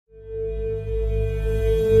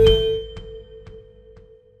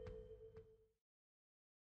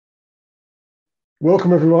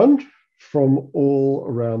Welcome everyone from all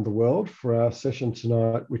around the world for our session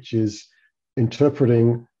tonight, which is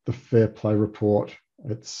interpreting the Fair Play Report.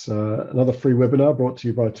 It's another free webinar brought to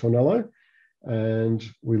you by Tornelo, and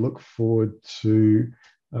we look forward to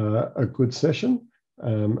a good session.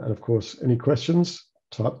 And of course, any questions,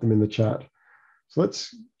 type them in the chat. So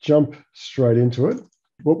let's jump straight into it.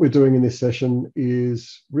 What we're doing in this session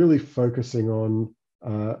is really focusing on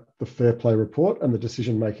the Fair Play Report and the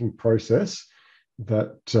decision-making process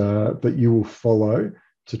that you will follow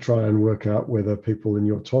to try and work out whether people in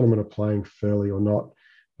your tournament are playing fairly or not,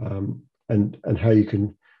 and how you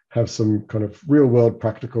can have some kind of real-world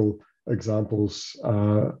practical examples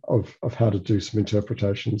of how to do some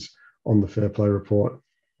interpretations on the Fair Play Report.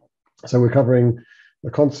 So we're covering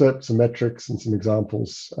the concepts and metrics and some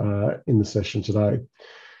examples in the session today.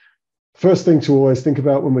 First thing to always think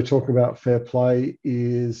about when we're talking about fair play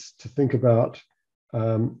is to think about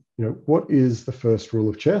what is the first rule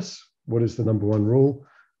of chess? What is the number one rule?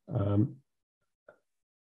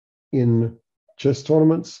 In chess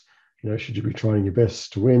tournaments, should you be trying your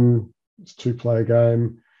best to win? It's a two-player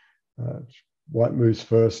game. White moves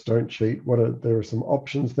first, don't cheat. There are some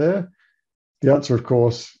options there. The answer, of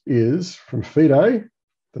course, is from FIDE,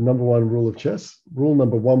 the number one rule of chess. Rule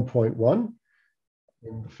number 1.1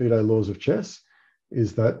 in the FIDE laws of chess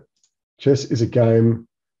is that chess is a game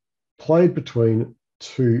played between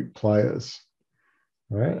two players,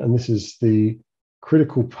 right? And this is the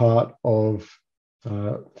critical part of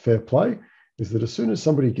fair play, is that as soon as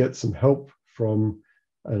somebody gets some help from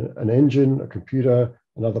an engine, a computer,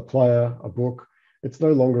 another player, a book, it's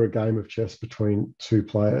no longer a game of chess between two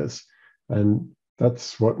players. And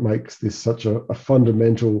that's what makes this such a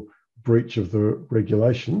fundamental breach of the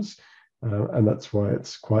regulations. And that's why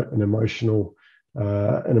it's quite an emotional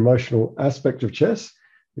aspect of chess,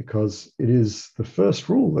 because it is the first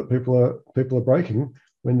rule that people are breaking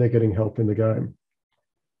when they're getting help in the game.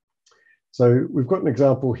 So we've got an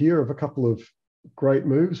example here of a couple of great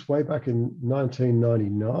moves way back in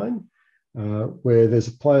 1999, where there's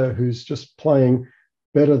a player who's just playing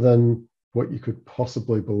better than what you could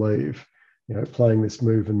possibly believe. Playing this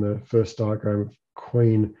move in the first diagram of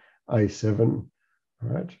Queen A7,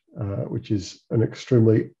 right, which is an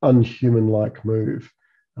extremely unhuman-like move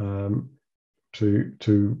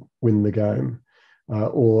to win the game.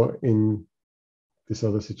 Or in this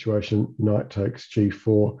other situation, knight takes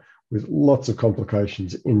G4 with lots of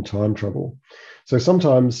complications in time trouble. So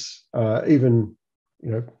sometimes even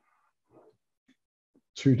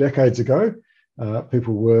 2 decades ago,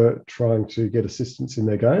 people were trying to get assistance in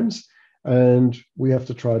their games, and we have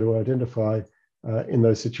to try to identify in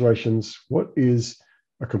those situations what is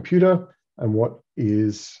a computer and what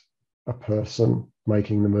is a person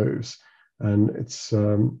making the moves. And it's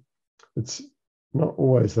not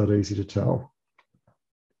always that easy to tell.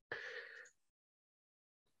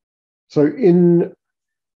 So in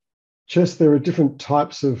chess, there are different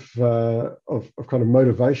types of kind of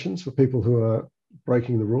motivations for people who are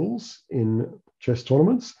breaking the rules in chess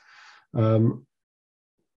tournaments.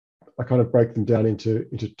 I kind of break them down into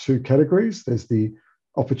two categories. There's the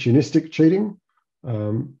opportunistic cheating,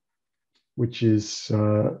 which is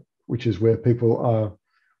where people are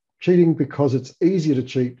cheating because it's easier to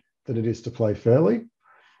cheat than it is to play fairly.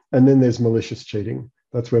 And then there's malicious cheating.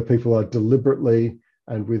 That's where people are deliberately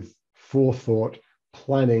and with forethought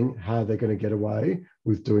planning how they're going to get away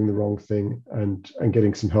with doing the wrong thing and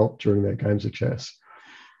getting some help during their games of chess.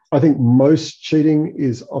 I think most cheating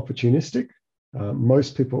is opportunistic.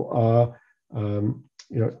 Most people are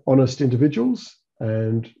honest individuals,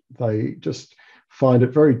 and they just find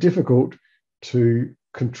it very difficult to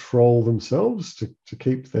control themselves, to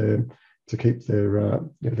keep their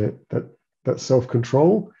that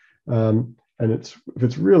self-control. And if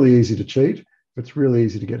it's really easy to cheat, if it's really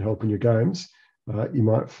easy to get help in your games, you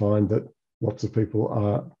might find that lots of people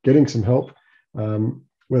are getting some help,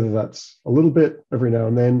 whether that's a little bit every now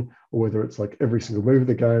and then, or whether it's like every single move of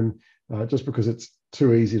the game, just because it's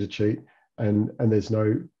too easy to cheat and there's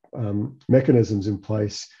no mechanisms in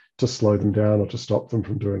place to slow them down or to stop them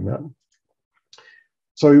from doing that.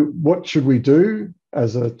 So what should we do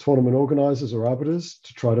as a tournament organizers or arbiters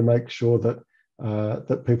to try to make sure that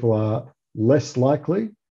people are less likely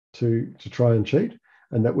to try and cheat,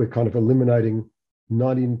 and that we're kind of eliminating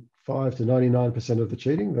 95 to 99% of the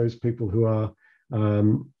cheating, those people who are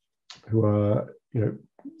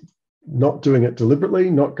not doing it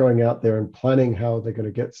deliberately, not going out there and planning how they're going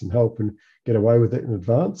to get some help and get away with it in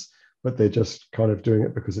advance, but they're just kind of doing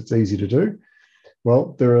it because it's easy to do.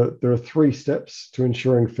 Well, there are 3 steps to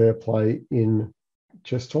ensuring fair play in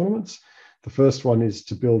chess tournaments. The first one is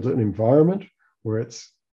to build an environment where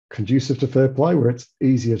it's conducive to fair play, where it's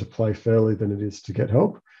easier to play fairly than it is to get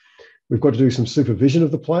help. We've got to do some supervision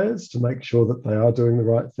of the players to make sure that they are doing the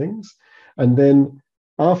right things. And then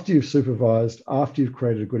after you've supervised, after you've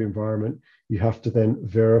created a good environment, you have to then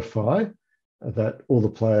verify that all the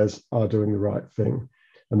players are doing the right thing.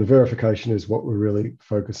 And the verification is what we're really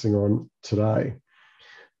focusing on today.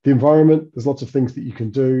 The environment, there's lots of things that you can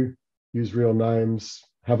do: use real names,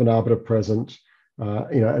 have an arbiter present,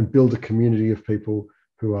 and build a community of people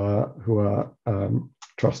who are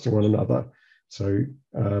trusting one another. So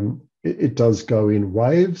it does go in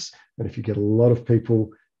waves, and if you get a lot of people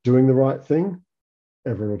doing the right thing,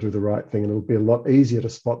 everyone will do the right thing, and it'll be a lot easier to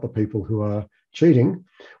spot the people who are cheating.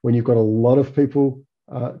 When you've got a lot of people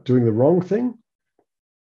doing the wrong thing,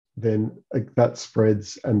 then that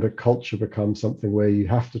spreads, and the culture becomes something where you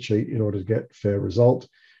have to cheat in order to get a fair result,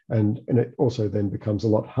 and it also then becomes a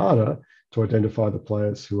lot harder to identify the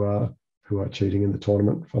players who are cheating in the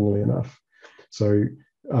tournament, funnily enough. So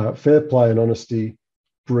fair play and honesty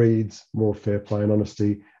breeds more fair play and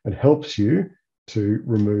honesty and helps you to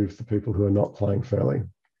remove the people who are not playing fairly.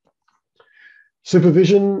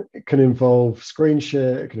 Supervision, it can involve screen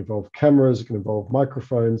share, it can involve cameras, it can involve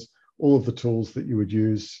microphones, all of the tools that you would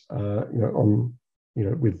use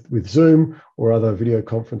with Zoom or other video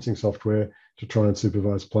conferencing software to try and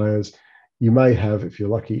supervise players. You may have, if you're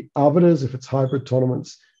lucky, arbiters. If it's hybrid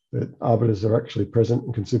tournaments, that arbiters are actually present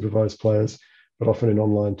and can supervise players, but often in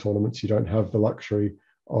online tournaments, you don't have the luxury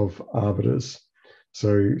of arbiters.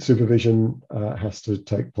 So supervision has to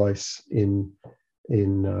take place in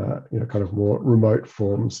kind of more remote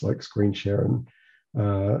forms like screen share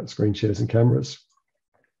and screen shares and cameras.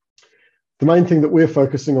 The main thing that we're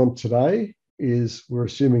focusing on today is we're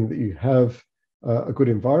assuming that you have a good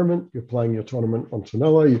environment. You're playing your tournament on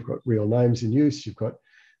Tornelo. You've got real names in use. You've got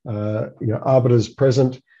arbiters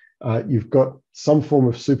present. You've got some form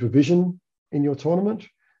of supervision in your tournament,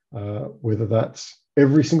 whether that's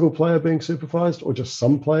every single player being supervised or just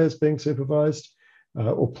some players being supervised,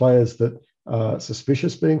 or players that are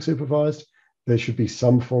suspicious being supervised. There should be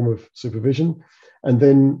some form of supervision. And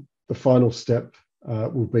then the final step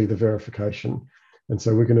will be the verification. And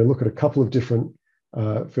so we're going to look at a couple of different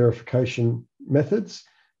verification methods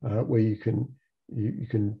where you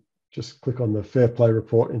can just click on the fair play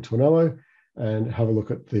report in Tornelo and have a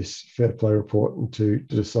look at this fair play report and to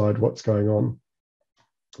decide what's going on.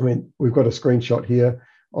 I mean, we've got a screenshot here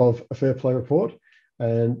of a fair play report,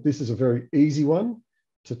 and this is a very easy one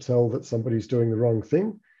to tell that somebody's doing the wrong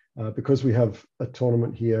thing because we have a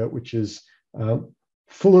tournament here which is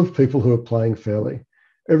full of people who are playing fairly.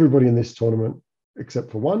 Everybody in this tournament,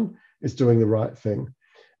 except for one, is doing the right thing.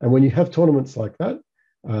 And when you have tournaments like that,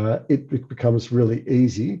 it becomes really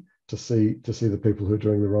easy to see the people who are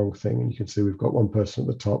doing the wrong thing. And you can see we've got one person at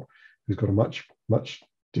the top who's got a much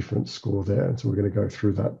different score there. And so we're going to go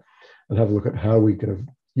through that and have a look at how we're going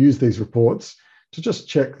to use these reports to just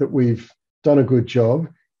check that we've done a good job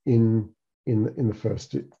in the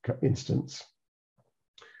first instance.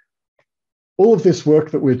 All of this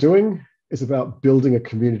work that we're doing is about building a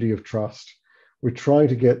community of trust. We're trying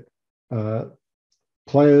to get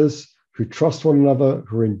players who trust one another,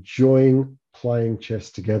 who are enjoying playing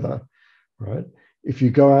chess together, right? If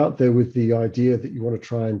you go out there with the idea that you want to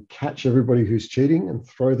try and catch everybody who's cheating and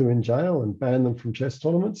throw them in jail and ban them from chess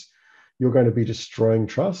tournaments, you're going to be destroying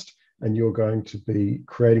trust, and you're going to be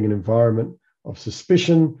creating an environment of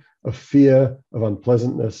suspicion, of fear, of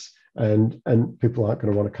unpleasantness, and people aren't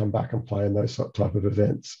going to want to come back and play in those type of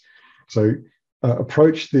events. So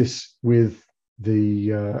approach this with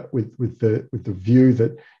the view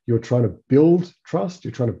that you're trying to build trust,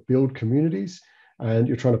 you're trying to build communities, and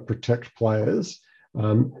you're trying to protect players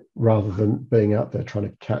rather than being out there trying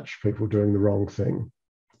to catch people doing the wrong thing.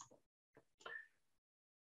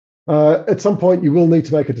 At some point, you will need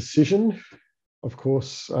to make a decision. Of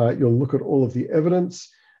course, you'll look at all of the evidence,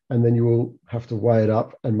 and then you will have to weigh it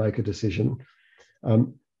up and make a decision.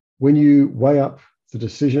 When you weigh up the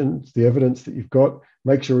decisions, the evidence that you've got,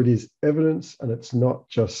 make sure it is evidence and it's not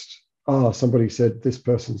just, somebody said this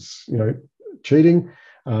person's cheating.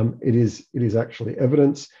 It is actually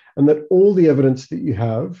evidence, and that all the evidence that you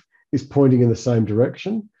have is pointing in the same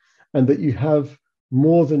direction, and that you have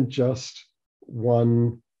more than just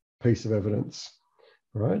one piece of evidence,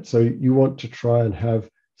 right? So you want to try and have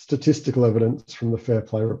statistical evidence from the fair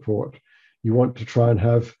play report. You want to try and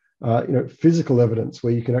have physical evidence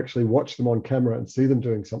where you can actually watch them on camera and see them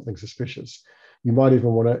doing something suspicious. You might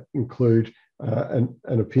even want to include an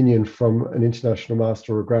opinion from an international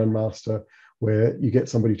master or a grandmaster, where you get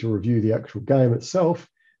somebody to review the actual game itself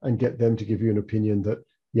and get them to give you an opinion that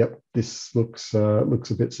yep, this looks a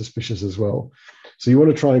bit suspicious as well. So you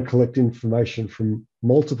want to try and collect information from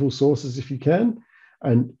multiple sources if you can,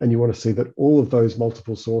 and you want to see that all of those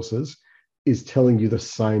multiple sources is telling you the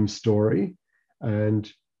same story.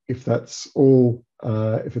 And if that's all,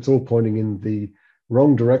 if it's all pointing in the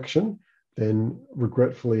wrong direction, then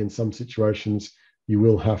regretfully, in some situations, you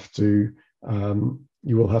will have to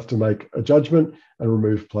make a judgment and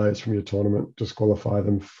remove players from your tournament, disqualify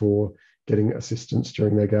them for getting assistance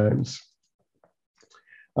during their games.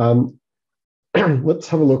 Let's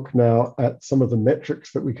have a look now at some of the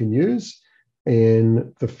metrics that we can use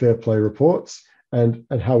in the fair play reports and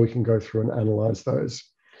how we can go through and analyze those.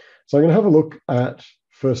 So I'm going to have a look at,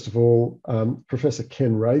 first of all, Professor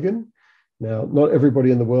Ken Reagan. Now, not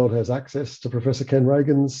everybody in the world has access to Professor Ken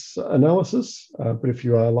Reagan's analysis, but if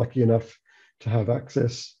you are lucky enough to have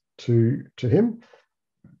access to him,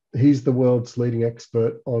 he's the world's leading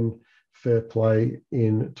expert on fair play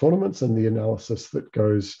in tournaments and the analysis that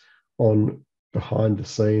goes on behind the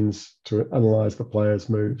scenes to analyze the players'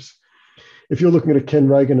 moves. If you're looking at a Ken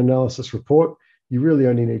Reagan analysis report, you really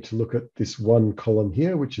only need to look at this one column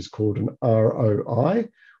here, which is called an ROI,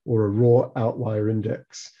 or a raw outlier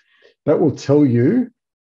index. That will tell you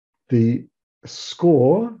the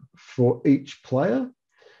score for each player,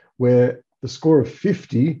 where the score of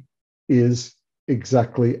 50 is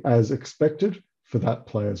exactly as expected for that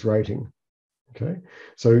player's rating. Okay,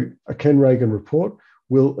 so a Ken Reagan report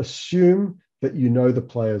will assume that you know the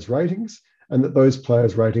players' ratings and that those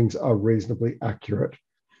players' ratings are reasonably accurate.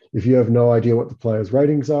 If you have no idea what the players'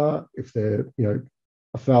 ratings are, if they're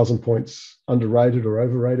 1,000 points underrated or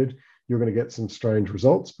overrated, you're going to get some strange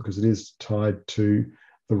results because it is tied to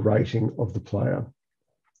the rating of the player.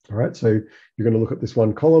 All right, so you're going to look at this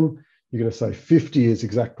one column. You're going to say 50 is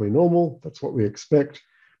exactly normal. That's what we expect.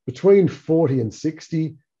 Between 40 and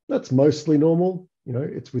 60, that's mostly normal.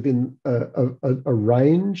 It's within a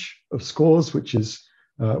range of scores, which is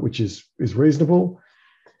reasonable.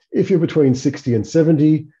 If you're between 60 and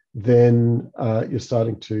 70, then you're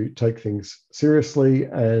starting to take things seriously,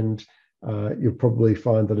 and you'll probably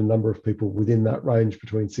find that a number of people within that range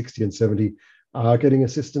between 60 and 70 are getting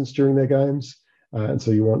assistance during their games. And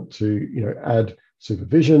so you want to add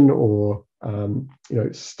supervision or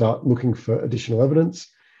start looking for additional evidence.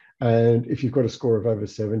 And if you've got a score of over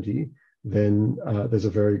 70, then there's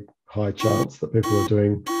a very high chance that people are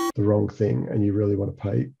doing the wrong thing, and you really want to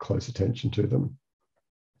pay close attention to them.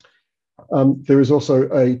 There is also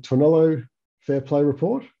a Tornelo fair play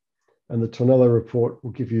report, and the Tornelo report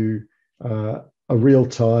will give you a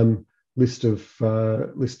real-time list of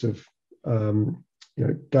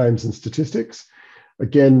games and statistics.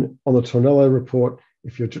 Again, on the Tornelo report,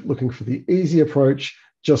 if you're looking for the easy approach,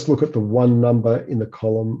 just look at the one number in the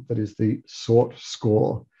column that is the sort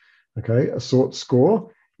score. Okay, a sort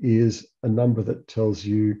score is a number that tells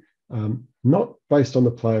you not based on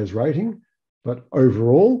the player's rating, but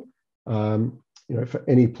overall, for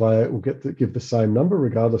any player, it will give the same number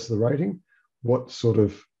regardless of the rating. What sort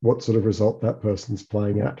of result that person's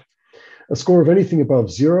playing at. A score of anything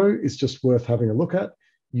above 0 is just worth having a look at.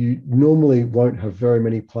 You normally won't have very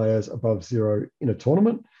many players above 0 in a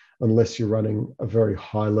tournament unless you're running a very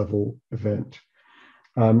high level event.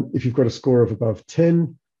 If you've got a score of above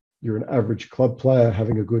 10, you're an average club player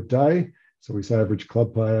having a good day. So we say average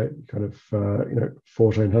club player, kind of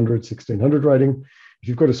 1400, 1600 rating. If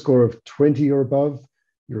you've got a score of 20 or above,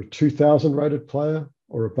 you're a 2000 rated player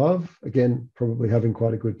or above, again, probably having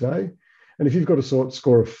quite a good day. And if you've got a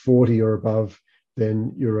score of 40 or above,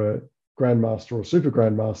 then you're a grandmaster or super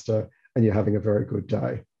grandmaster and you're having a very good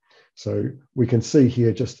day. So we can see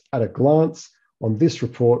here just at a glance on this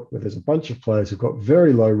report where there's a bunch of players who've got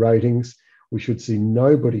very low ratings, we should see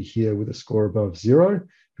nobody here with a score above 0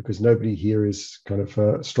 because nobody here is kind of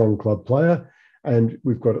a strong club player. And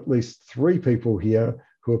we've got at least 3 people here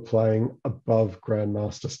who are playing above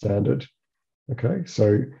grandmaster standard. Okay,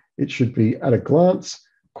 so it should be at a glance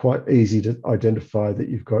quite easy to identify that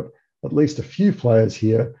you've got at least a few players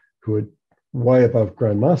here who are way above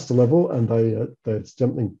grandmaster level, and there's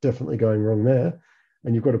definitely going wrong there.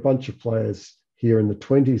 And you've got a bunch of players here in the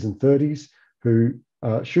 20s and 30s who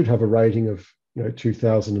should have a rating of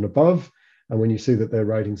 2000 and above. And when you see that their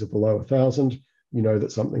ratings are below 1000, you know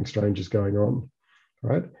that something strange is going on.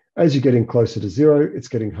 Right? As you're getting closer to 0, it's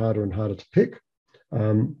getting harder and harder to pick.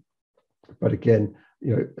 But again,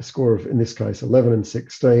 a score of, in this case, 11 and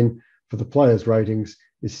 16 for the players' ratings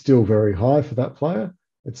is still very high for that player.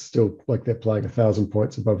 It's still like they're playing 1,000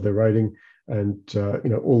 points above their rating. And,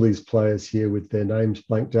 all these players here with their names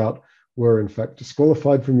blanked out were in fact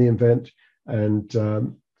disqualified from the event. And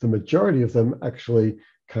the majority of them actually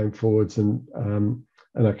came forwards and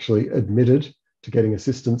and actually admitted to getting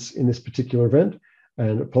assistance in this particular event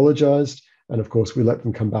and apologised. And of course, we let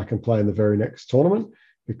them come back and play in the very next tournament,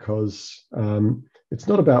 because it's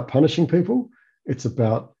not about punishing people, it's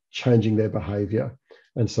about changing their behaviour.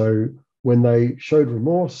 And so when they showed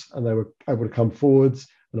remorse and they were able to come forwards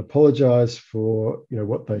and apologise for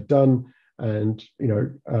what they'd done, and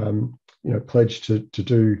pledge to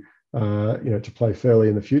do to play fairly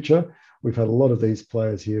in the future, we've had a lot of these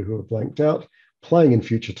players here who are blanked out, playing in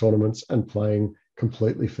future tournaments and playing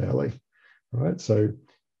completely fairly. All right, so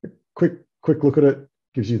a quick look at it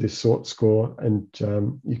gives you this sort score, and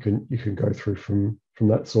you can go through from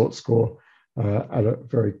that sort score at a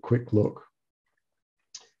very quick look.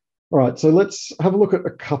 All right, so let's have a look at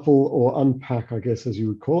a couple, or unpack, I guess, as you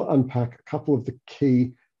would call it, unpack a couple of the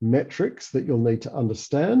key metrics that you'll need to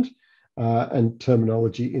understand and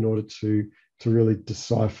terminology in order to really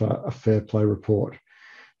decipher a fair play report.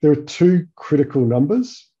 There are two critical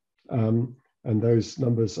numbers, and those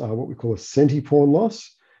numbers are what we call a centi-pawn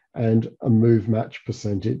loss and a move match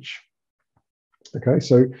percentage. Okay,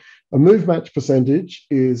 so a move match percentage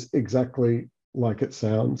is exactly like it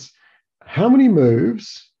sounds. How many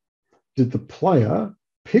moves did the player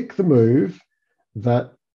pick the move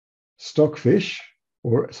that Stockfish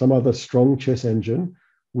or some other strong chess engine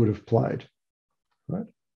would have played? Right?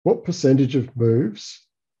 What percentage of moves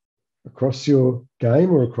across your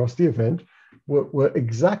game or across the event were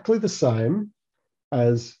exactly the same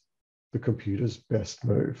as the computer's best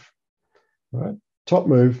move? Right? Top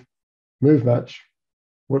move, move match.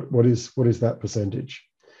 What is that percentage?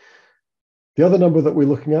 The other number that we're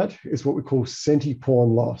looking at is what we call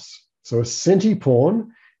centi-pawn loss. So a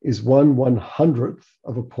centi-pawn is 1/100th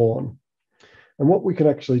of a pawn. And what we can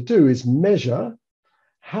actually do is measure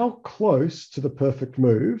how close to the perfect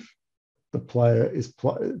move the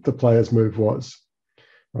player's move was.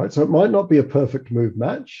 Right? So it might not be a perfect move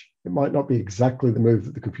match. It might not be exactly the move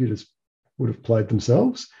that the computers would have played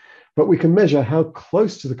themselves, but we can measure how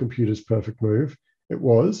close to the computer's perfect move it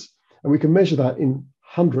was, and we can measure that in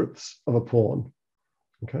hundredths of a pawn.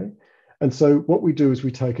 Okay, and so what we do is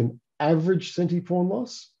we take an average centi-pawn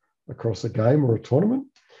loss across a game or a tournament,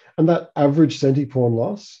 and that average centi-pawn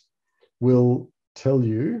loss will tell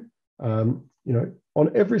you,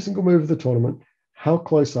 on every single move of the tournament, how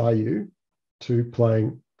close are you to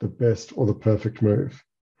playing the best or the perfect move.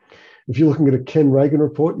 If you're looking at a Ken Reagan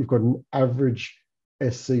report, you've got an average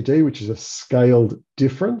SCD, which is a scaled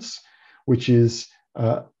difference, which is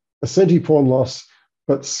a centi-pawn loss,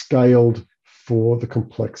 but scaled for the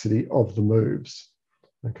complexity of the moves.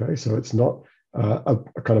 Okay, so it's not a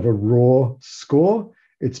kind of a raw score.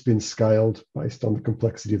 It's been scaled based on the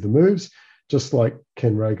complexity of the moves, just like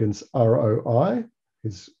Ken Reagan's ROI,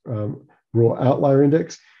 his raw outlier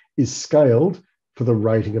index, is scaled for the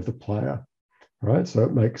rating of the player. Right, so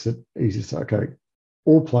it makes it easy to say, okay,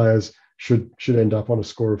 all players should end up on a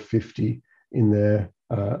score of 50 in their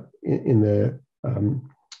ROI,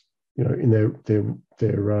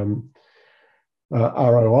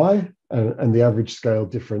 and the average scale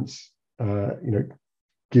difference,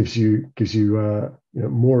 gives you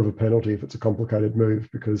more of a penalty if it's a complicated move,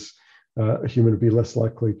 because a human would be less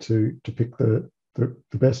likely to pick the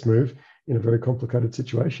best move in a very complicated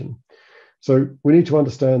situation. So we need to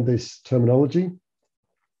understand this terminology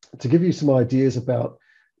to give you some ideas about,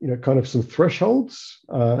 kind of some thresholds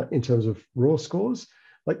in terms of raw scores.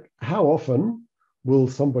 Like, how often will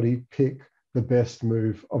somebody pick the best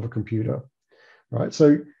move of a computer, right?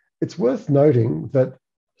 So it's worth noting that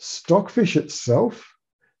Stockfish itself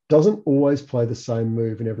doesn't always play the same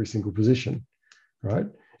move in every single position, right?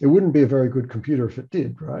 It wouldn't be a very good computer if it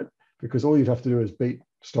did, right? Because all you'd have to do is beat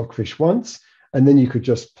Stockfish once, and then you could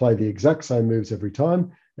just play the exact same moves every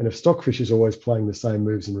time. And if Stockfish is always playing the same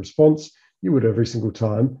moves in response, you would every single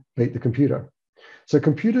time beat the computer. So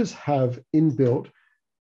computers have inbuilt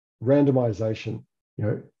randomization.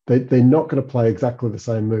 They're not going to play exactly the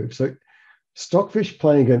same move. So Stockfish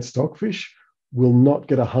playing against Stockfish will not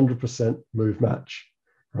get 100% move match,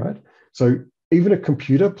 right? So even a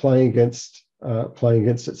computer playing against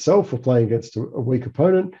itself or playing against a weak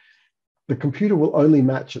opponent, the computer will only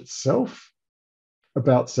match itself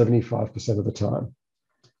about 75% of the time,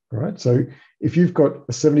 right? So if you've got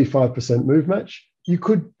a 75% move match, you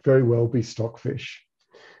could very well be Stockfish,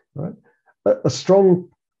 right? A strong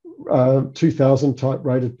 2000 type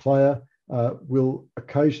rated player will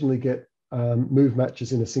occasionally get move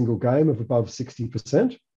matches in a single game of above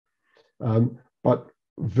 60%, but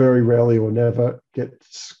very rarely or never get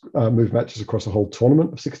move matches across a whole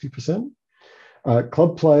tournament of 60%.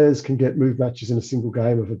 Club players can get move matches in a single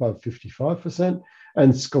game of above 55%,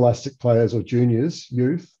 and scholastic players or juniors,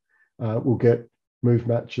 youth, will get move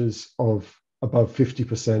matches of above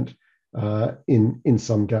 50% in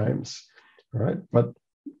some games, right? But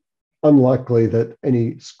unlikely that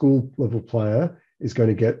any school level player is going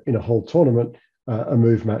to get in a whole tournament a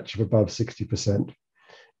move match of above 60%.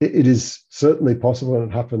 It is certainly possible,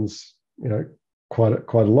 and it happens, quite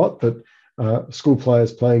a lot, that school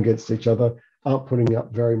players playing against each other aren't putting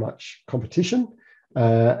up very much competition,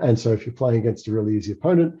 and so if you're playing against a really easy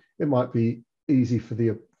opponent, it might be easy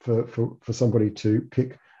for somebody to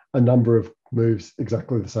pick a number of moves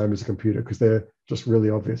exactly the same as a computer because they're just really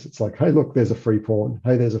obvious. It's like, hey, look, there's a free pawn.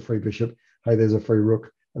 Hey, there's a free bishop. Hey, there's a free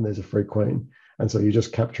rook, and there's a free queen. And so you're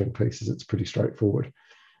just capturing pieces. It's pretty straightforward.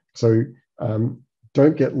 So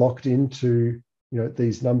don't get locked into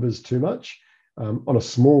these numbers too much. On a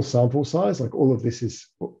small sample size, like all of this is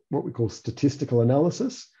what we call statistical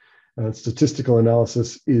analysis. And statistical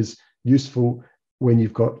analysis is useful when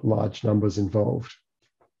you've got large numbers involved.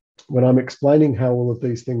 When I'm explaining how all of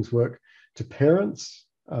these things work to parents,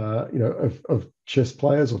 of chess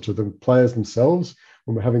players, or to the players themselves,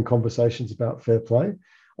 when we're having conversations about fair play,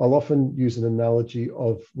 I'll often use an analogy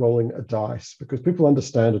of rolling a dice because people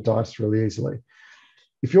understand a dice really easily.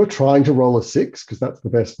 If you're trying to roll a 6, because that's the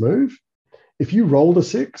best move, if you rolled a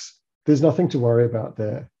 6, there's nothing to worry about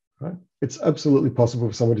there, right? It's absolutely possible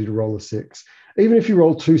for somebody to roll a 6. Even if you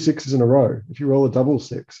roll 2 6s in a row, if you roll a double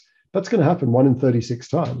 6, that's going to happen 1 in 36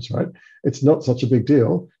 times, right? It's not such a big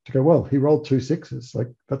deal to go, well, he rolled 2 6s. Like,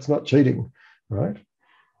 that's not cheating, right?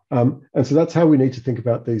 And so that's how we need to think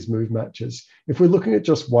about these move matches. If we're looking at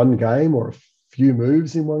just one game or a few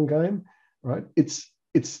moves in one game, right, it's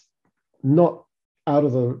not out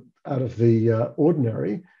of the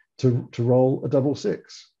ordinary to roll a double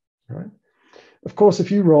 6, right? Of course,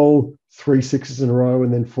 if you roll 3 6s in a row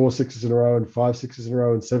and then 4 6s in a row and 5 6s in a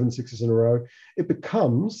row and 7 6s in a row, it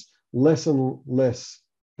becomes less and less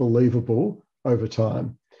believable over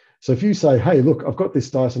time. So if you say, hey, look, I've got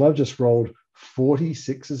this dice and I've just rolled 40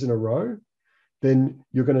 6s in a row, then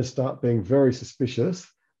you're going to start being very suspicious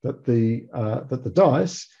that the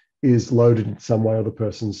dice is loaded in some way, or the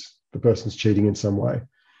person's cheating in some way.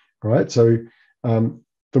 All right. So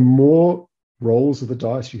the more rolls of the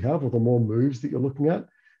dice you have, or the more moves that you're looking at,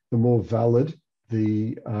 the more valid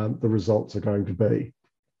the results are going to be.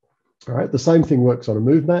 All right. The same thing works on a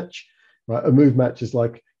move match. Right. A move match is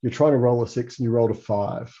like you're trying to roll a 6 and you rolled a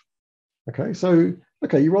 5. Okay. So,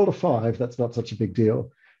 you rolled a 5. That's not such a big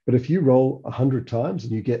deal. But if you roll 100 times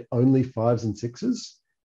and you get only 5s and 6s,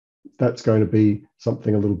 that's going to be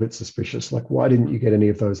something a little bit suspicious. Like, why didn't you get any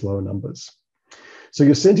of those lower numbers? So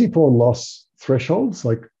your centi-pawn loss thresholds,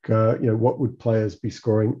 like what would players be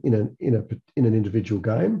scoring in an individual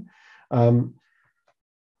game?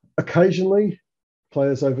 Occasionally,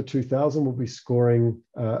 players over 2,000 will be scoring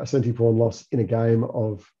a centi-pawn loss in a game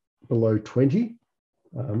of below 20.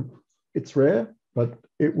 It's rare, but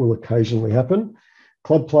it will occasionally happen.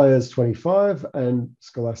 Club players 25 and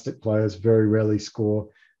scholastic players very rarely score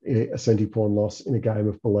a centi-pawn loss in a game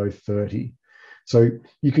of below 30. So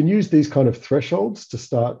you can use these kind of thresholds to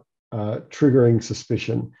start triggering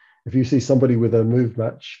suspicion. If you see somebody with a move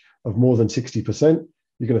match of more than 60%,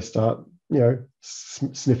 you're going to start,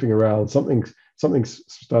 sniffing around. Something's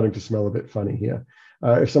starting to smell a bit funny here.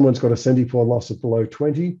 If someone's got a centi-pawn loss of below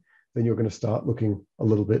 20, then you're going to start looking a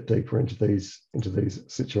little bit deeper into these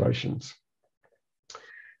situations.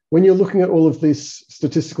 When you're looking at all of this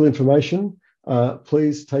statistical information,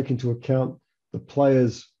 please take into account the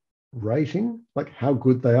player's rating, like how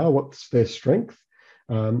good they are, what's their strength.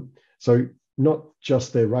 So not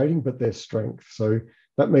just their rating, but their strength. So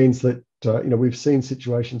that means that, we've seen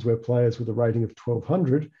situations where players with a rating of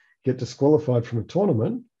 1,200 get disqualified from a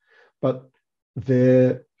tournament, but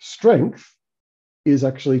their strength is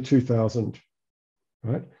actually 2,000,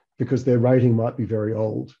 right? Because their rating might be very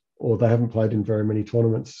old, or they haven't played in very many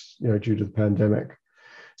tournaments, due to the pandemic.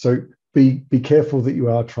 So be careful that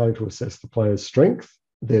you are trying to assess the player's strength,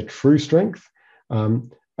 their true strength,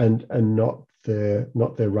 and not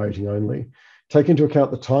their rating only. Take into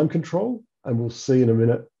account the time control, and we'll see in a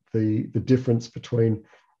minute the difference between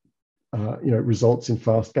results in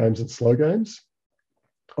fast games and slow games.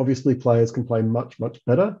 Obviously, players can play much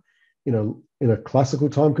better in a classical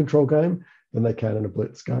time control game than they can in a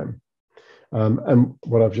blitz game. And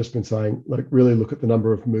what I've just been saying, like, really look at the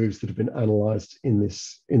number of moves that have been analysed in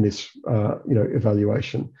this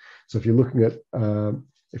evaluation. So if you're looking at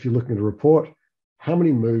a report, how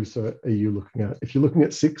many moves are you looking at? If you're looking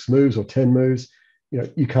at 6 moves or 10 moves,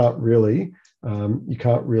 you can't really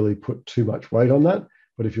put too much weight on that.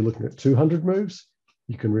 But if you're looking at 200 moves,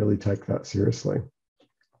 you can really take that seriously.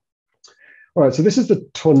 All right, so this is the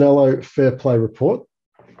Tornelo Fair Play Report.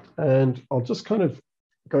 And I'll just kind of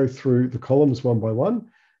go through the columns one by one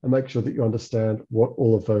and make sure that you understand what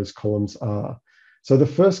all of those columns are. So the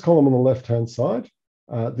first column on the left-hand side,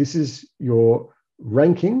 this is your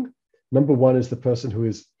ranking. Number one is the person who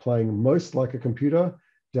is playing most like a computer,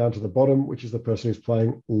 down to the bottom, which is the person who's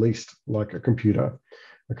playing least like a computer.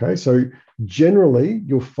 Okay, so generally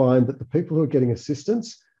you'll find that the people who are getting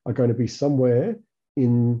assistance are going to be somewhere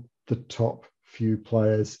in the top few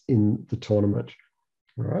players in the tournament.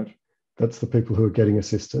 All right, that's the people who are getting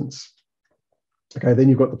assistance. Okay, then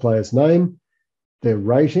you've got the player's name, their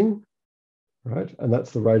rating, right? And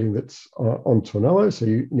that's the rating that's on Tornelo. So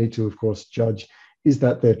you need to, of course, judge, is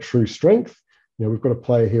that their true strength? You know, we've got a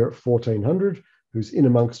player here at 1400 who's in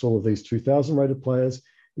amongst all of these 2000 rated players.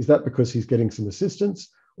 Is that because he's getting some assistance,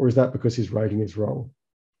 or is that because his rating is wrong?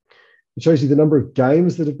 It shows you the number of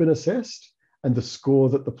games that have been assessed and the score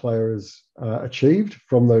that the player has achieved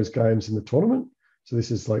from those games in the tournament. So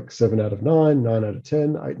this is like 7 out of 9, 9 out of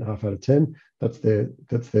 10, 8.5 out of 10. That's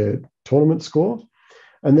their tournament score.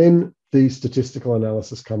 And then the statistical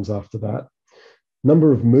analysis comes after that.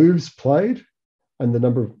 Number of moves played, and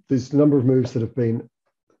there's the number of moves that have been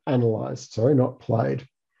analyzed, sorry, not played.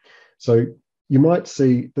 So you might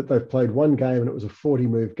see that they've played one game and it was a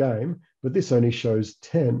 40-move game, but this only shows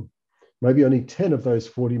 10. Maybe only 10 of those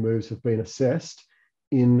 40 moves have been assessed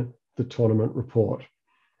in the tournament report.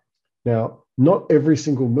 Now, not every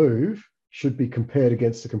single move should be compared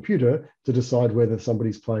against a computer to decide whether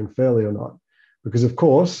somebody's playing fairly or not. Because, of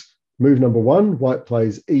course, move number one, white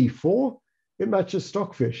plays E4, it matches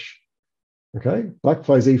Stockfish. Okay, black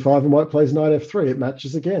plays E5 and white plays knight F3, it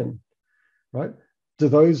matches again, right? Do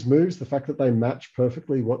those moves, the fact that they match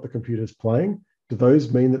perfectly what the computer's playing, do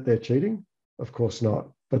those mean that they're cheating? Of course not.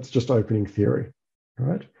 That's just opening theory,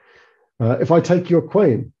 right? If I take your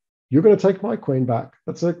queen, you're going to take my queen back.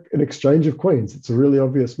 That's an exchange of queens. It's a really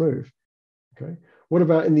obvious move, okay? What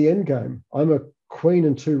about in the end game? I'm a queen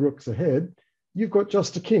and 2 rooks ahead. You've got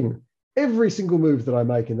just a king. Every single move that I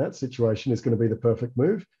make in that situation is going to be the perfect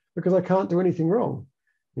move because I can't do anything wrong.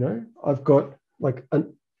 You know, I've got like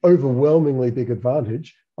an overwhelmingly big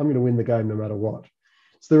advantage. I'm going to win the game no matter what.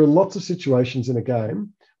 So there are lots of situations in a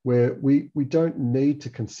game where we don't need to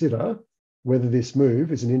consider whether this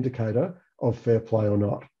move is an indicator of fair play or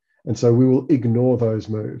not. And so we will ignore those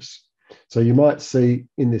moves. So you might see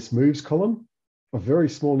in this moves column a very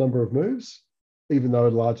small number of moves, even though a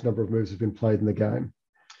large number of moves have been played in the game.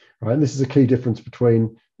 Right? And this is a key difference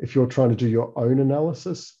between if you're trying to do your own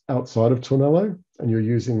analysis outside of Tornelo and you're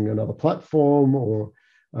using another platform or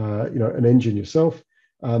an engine yourself,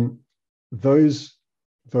 those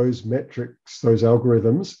metrics, those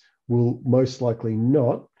algorithms will most likely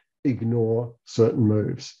not ignore certain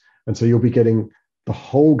moves. And so you'll be getting the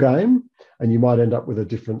whole game and you might end up with a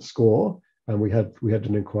different score. And we had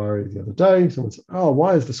an inquiry the other day. Someone said, oh,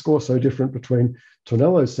 why is the score so different between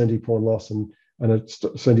Tornelo's centi pawn loss and a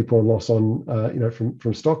centi pawn loss on,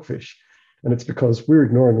 from Stockfish? And it's because we're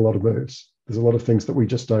ignoring a lot of moves. There's a lot of things that we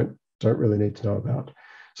just don't really need to know about.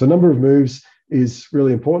 So number of moves is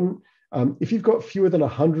really important. If you've got fewer than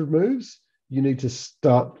 100 moves, you need to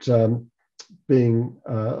start being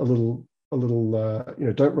a little,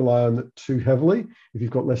 don't rely on it too heavily if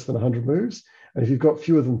you've got less than 100 moves. And if you've got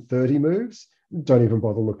fewer than 30 moves, don't even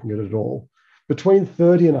bother looking at it at all. Between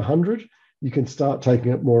 30 and 100, you can start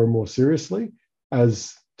taking it more and more seriously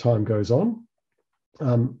as time goes on.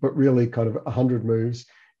 But really kind of 100 moves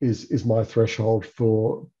is my threshold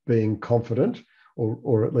for being confident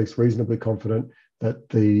or at least reasonably confident that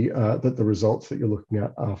the results that you're looking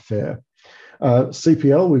at are fair.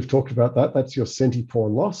 CPL, we've talked about that. That's your centi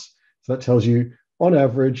pawn loss. So that tells you, on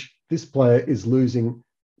average, this player is losing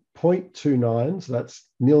 0.29. So that's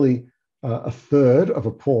nearly a third of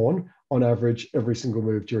a pawn on average every single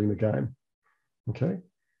move during the game. Okay,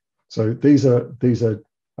 so these are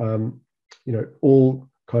all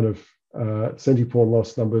kind of centi pawn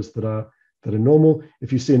loss numbers that are normal.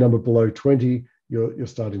 If you see a number below 20, you're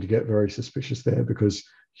starting to get very suspicious there because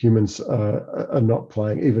humans are not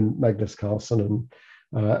playing. Even Magnus Carlsen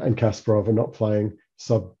and Kasparov are not playing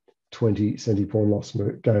sub 20 centi pawn loss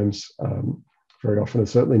games very often, and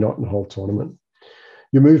certainly not in a whole tournament.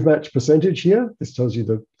 Your move match percentage here, this tells you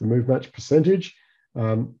the move match percentage.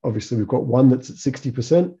 Obviously, we've got one that's at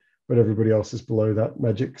 60%, but everybody else is below that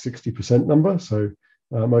magic 60% number, so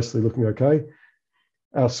mostly looking okay.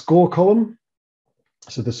 Our score column,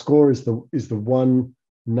 so the score is the one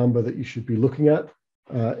number that you should be looking at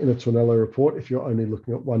in a Tornelo report if you're only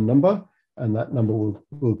looking at one number, and that number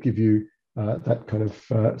will give you that kind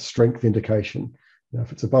of strength indication. Now,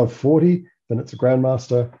 if it's above 40, then it's a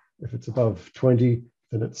grandmaster. If it's above 20,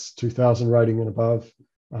 then it's 2000 rating and above.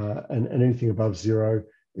 and anything above 0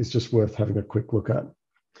 is just worth having a quick look at.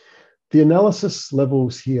 The analysis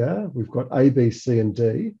levels here, we've got A, B, C, and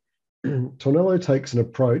D. Tornelo takes an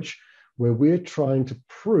approach where we're trying to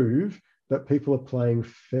prove that people are playing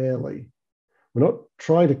fairly. We're not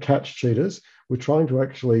trying to catch cheaters. We're trying to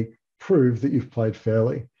actually prove that you've played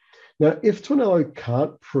fairly. Now, if Tornelo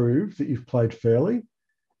can't prove that you've played fairly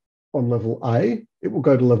on level A, it will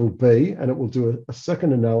go to level B and it will do a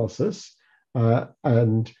second analysis,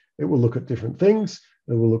 and it will look at different things.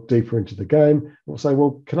 It will look deeper into the game. It will say,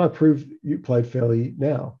 well, can I prove you played fairly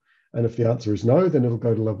now? And if the answer is no, then it'll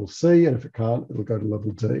go to level C. And if it can't, it'll go to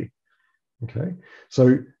level D. Okay.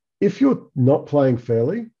 So if you're not playing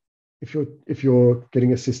fairly, if you're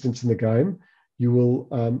getting assistance in the game, you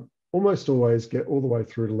will almost always get all the way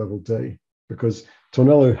through to level D, because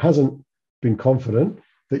Tornelo hasn't been confident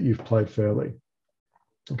that you've played fairly.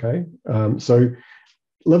 Okay. So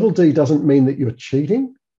level D doesn't mean that you're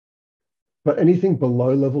cheating, but anything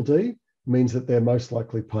below level D means that they're most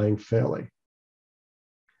likely playing fairly.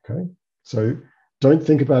 Okay, so don't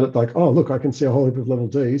think about it like, oh, look, I can see a whole heap of level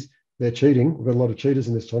Ds. They're cheating. We've got a lot of cheaters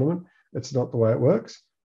in this tournament. It's not the way it works.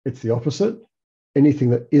 It's the opposite. Anything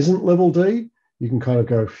that isn't level D, you can kind of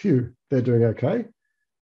go, phew, they're doing okay.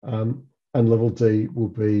 And level D will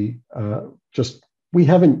be just, we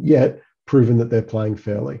haven't yet proven that they're playing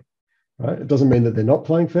fairly. Right? It doesn't mean that they're not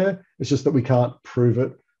playing fair. It's just that we can't prove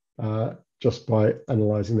it just by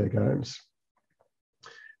analysing their games.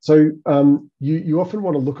 So you often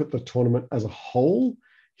want to look at the tournament as a whole.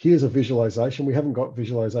 Here's a visualization. We haven't got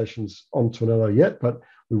visualizations on Tornelo yet, but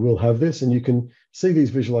we will have this. And you can see these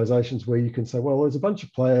visualizations where you can say, well, there's a bunch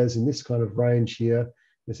of players in this kind of range here.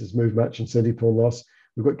 This is move, match, and centi-pawn loss.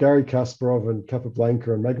 We've got Gary Kasparov and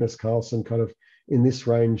Capablanca and Magnus Carlsen kind of in this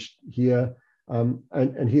range here.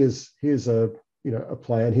 And here's a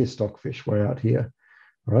player, and here's Stockfish way out here.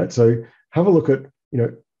 All right. So have a look at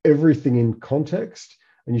everything in context.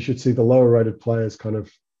 And you should see the lower rated players kind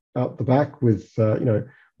of out the back with,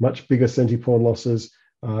 much bigger centi-pawn losses,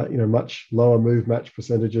 much lower move match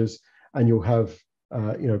percentages. And you'll have,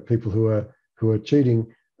 people who are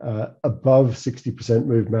cheating above 60%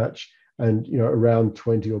 move match and, around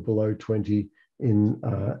 20 or below 20 in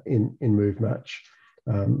move match.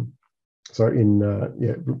 Below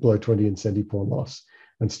 20 in centi-pawn loss.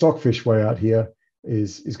 And Stockfish way out here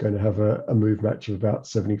is going to have a move match of about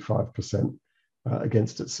 75%.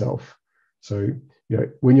 Against itself. So,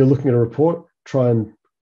 when you're looking at a report, try and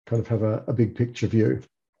kind of have a big picture view.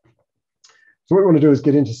 So what we want to do is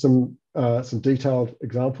get into some detailed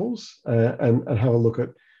examples and have a look at,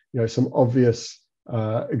 some obvious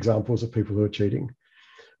examples of people who are cheating.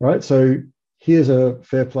 Right. So here's a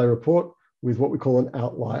fair play report with what we call an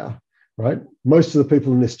outlier. Right. Most of the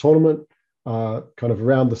people in this tournament are kind of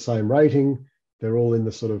around the same rating. They're all in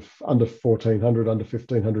the sort of under 1,400, under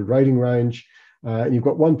 1,500 rating range. And you've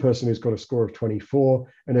got one person who's got a score of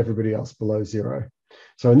 24 and everybody else below 0.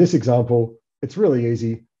 So in this example, it's really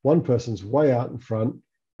easy. One person's way out in front,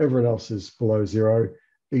 everyone else is below 0.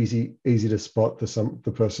 Easy to spot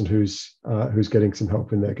the person who's getting some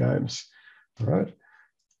help in their games. All right.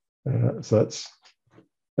 So that's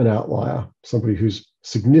an outlier, somebody who's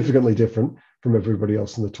significantly different from everybody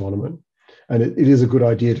else in the tournament. And it is a good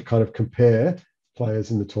idea to kind of compare players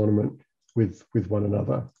in the tournament with one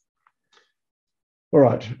another. All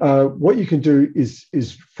right, what you can do is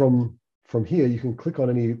from here, you can click on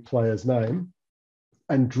any player's name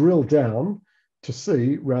and drill down to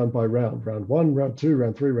see round by round, round 1, round 2,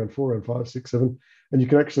 round 3, round 4, round 5, 6, 7, and you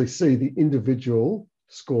can actually see the individual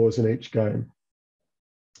scores in each game.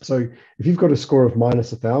 So if you've got a score of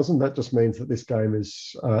minus 1,000, that just means that this game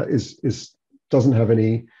doesn't have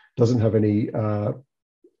any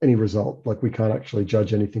result. Like, we can't actually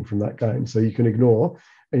judge anything from that game. So you can ignore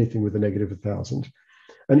anything with a negative 1,000.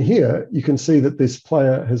 And here you can see that this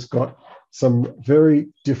player has got some very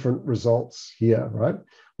different results here, right?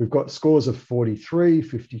 We've got scores of 43,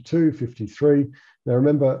 52, 53. Now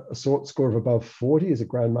remember, a score of above 40 is a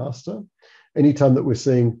grandmaster. Anytime that we're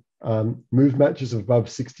seeing move matches of above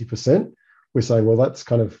 60%, we're saying, well, that's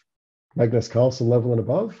kind of Magnus Carlsen level and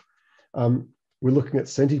above. We're looking at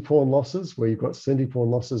centi-pawn losses, where you've got centi-pawn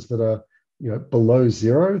losses that are below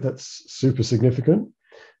 0. That's super significant.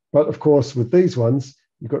 But of course, with these ones,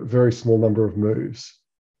 you've got a very small number of moves.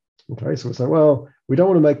 Okay, so we're saying, well, we don't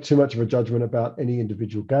want to make too much of a judgment about any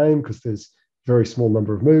individual game because there's a very small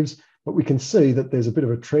number of moves, but we can see that there's a bit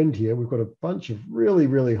of a trend here. We've got a bunch of really,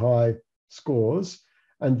 really high scores.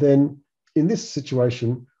 And then in this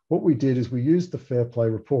situation, what we did is we used the fair play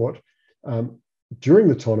report during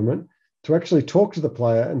the tournament to actually talk to the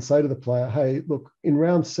player and say to the player, hey, look, in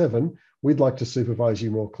round 7, we'd like to supervise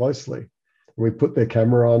you more closely. And we put their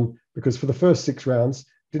camera on, because for the first 6 rounds,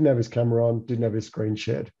 didn't have his camera on, didn't have his screen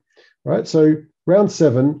shared, right? So round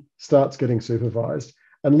 7 starts getting supervised,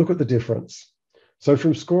 and look at the difference. So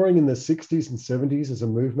from scoring in the 60s and 70s as a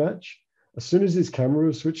move match, as soon as his camera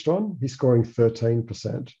was switched on, he's scoring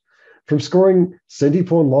 13%. From scoring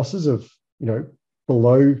centipawn losses of,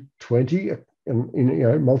 below 20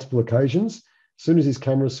 in multiple occasions, as soon as his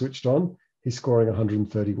camera is switched on, he's scoring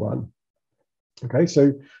 131. Okay,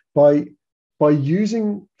 so by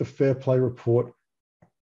using the fair play report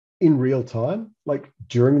in real time, like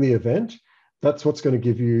during the event, that's what's going to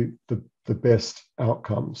give you the best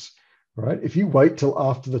outcomes, right? If you wait till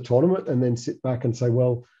after the tournament and then sit back and say,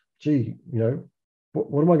 well, gee,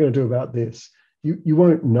 what am I going to do about this? You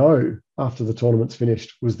won't know after the tournament's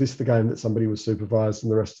finished, was this the game that somebody was supervised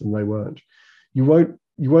and the rest of them they weren't? You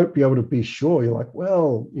won't be able to be sure. You're like,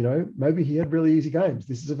 well, maybe he had really easy games.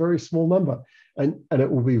 This is a very small number, and it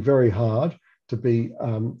will be very hard to be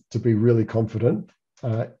really confident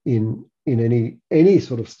in any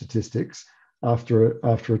sort of statistics after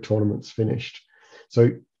a tournament's finished.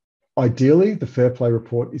 So ideally, the fair play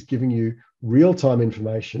report is giving you real-time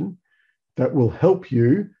information that will help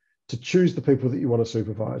you to choose the people that you want to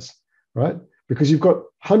supervise, right? Because you've got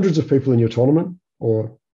hundreds of people in your tournament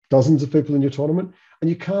or dozens of people in your tournament, and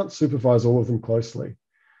you can't supervise all of them closely.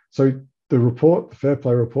 So the fair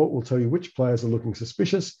play report, will tell you which players are looking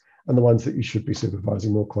suspicious and the ones that you should be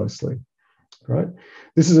supervising more closely, right?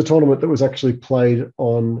 This is a tournament that was actually played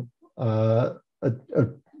on a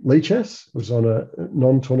Lichess. It was on a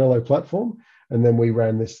non-Tornelo platform, and then we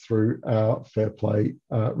ran this through our fair play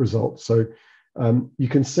results. So you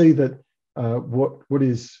can see that what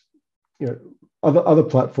is, other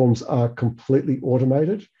platforms are completely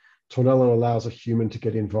automated. Tornelo allows a human to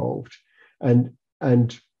get involved, and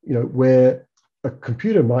where a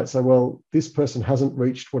computer might say, well, this person hasn't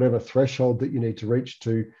reached whatever threshold that you need to reach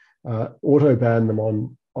to auto ban them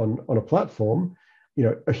on a platform.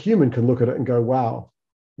 A human can look at it and go, wow,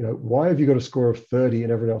 why have you got a score of 30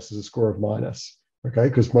 and everyone else has a score of minus? Okay,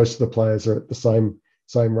 because most of the players are at the same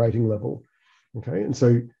rating level. Okay, and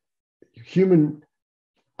so human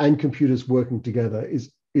and computers working together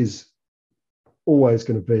is always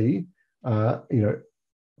going to be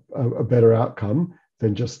a better outcome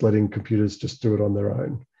than just letting computers just do it on their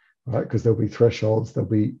own, right? Because there'll be thresholds, there'll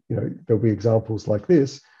be examples like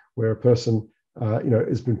this where a person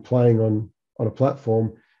has been playing on a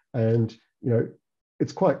platform, and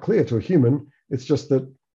it's quite clear to a human, it's just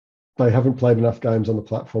that they haven't played enough games on the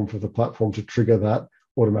platform for the platform to trigger that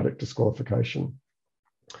automatic disqualification.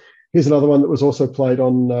 Here's another one that was also played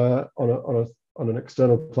on an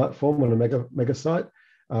external platform, on a mega site,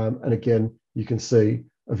 and again you can see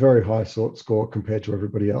a very high score compared to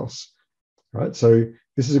everybody else, right? So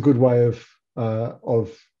this is a good way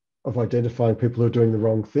of identifying people who are doing the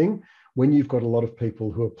wrong thing when you've got a lot of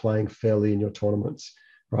people who are playing fairly in your tournaments,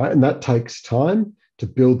 right? And that takes time to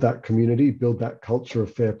build that community, build that culture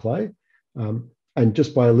of fair play. And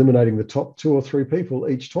just by eliminating the top 2 or 3 people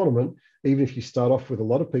each tournament, even if you start off with a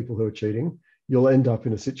lot of people who are cheating, you'll end up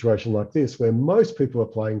in a situation like this where most people are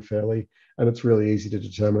playing fairly, and it's really easy to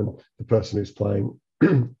determine the person who's playing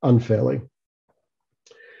unfairly.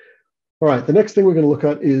 All right, the next thing we're going to look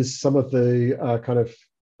at is some of the kind of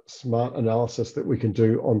smart analysis that we can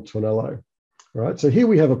do on Tornelo. All right, so here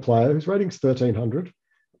we have a player whose rating's 1300.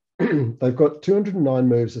 They've got 209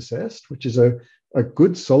 moves assessed, which is a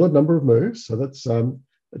good solid number of moves. So that's a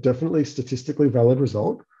definitely statistically valid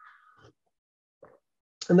result.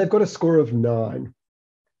 And they've got a score of 9.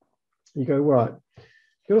 You go, right,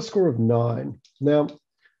 you've got a score of 9. Now,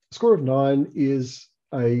 a score of 9 is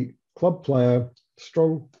a club player,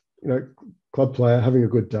 strong, club player having a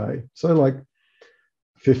good day. So like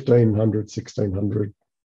 1500, 1600,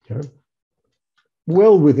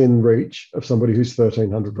 well within reach of somebody who's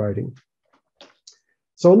 1300 rating.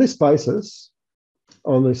 So on this basis,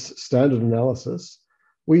 on this standard analysis,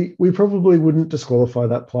 we probably wouldn't disqualify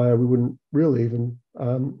that player. We wouldn't really even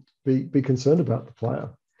be concerned about the player,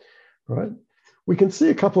 right? We can see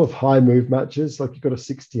a couple of high move matches, like you've got a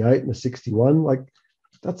 68 and a 61. Like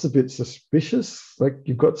that's a bit suspicious. Like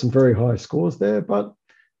you've got some very high scores there, but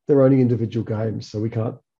they're only individual games, so we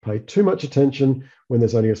can't pay too much attention when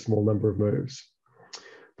there's only a small number of moves.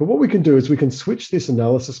 But what we can do is we can switch this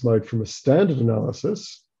analysis mode from a standard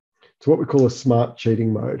analysis to what we call a smart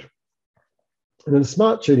cheating mode. And in a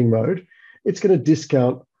smart cheating mode, it's going to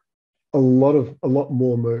discount a lot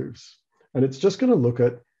more moves. And it's just going to look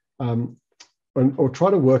at or try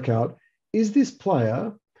to work out, is this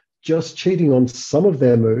player just cheating on some of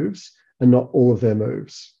their moves and not all of their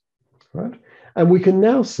moves, right? And we can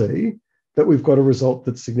now see that we've got a result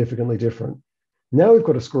that's significantly different. Now we've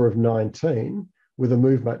got a score of 19 with a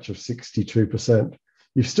move match of 62%.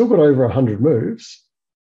 You've still got over 100 moves,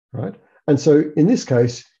 right? And so in this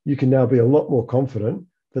case, you can now be a lot more confident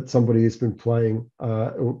that somebody has been playing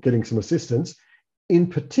or getting some assistance. In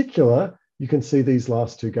particular, you can see these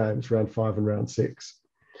last two games, round 5 and round 6,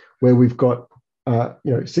 where we've got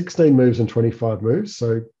 16 moves and 25 moves.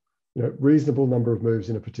 So, reasonable number of moves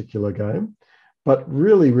in a particular game, but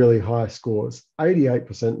really, really high scores,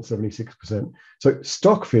 88% and 76%. So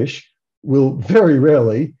Stockfish will very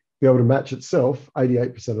rarely be able to match itself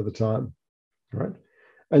 88% of the time, right?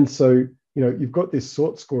 And so, you've got this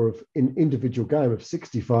sort score of an individual game of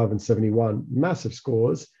 65 and 71, massive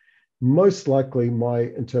scores. Most likely my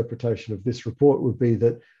interpretation of this report would be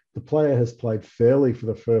that the player has played fairly for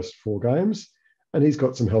the first 4 games and he's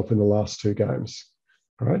got some help in the last 2 games,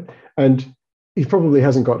 right? And he probably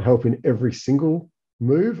hasn't got help in every single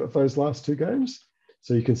move of those last 2 games.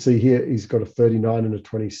 So you can see here, he's got a 39 and a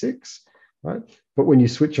 26, right? But when you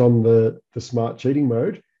switch on the smart cheating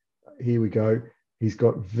mode, here we go. He's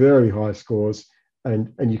got very high scores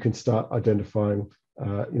and you can start identifying,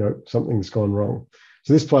 something's gone wrong.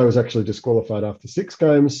 So this player was actually disqualified after 6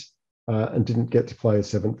 games and didn't get to play a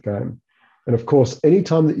 7th game. And of course,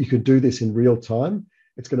 anytime that you could do this in real time,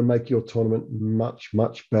 it's going to make your tournament much,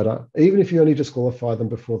 much better, even if you only disqualify them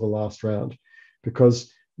before the last round,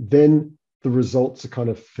 because then the results are kind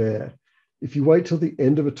of fair. If you wait till the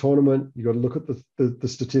end of a tournament, you've got to look at the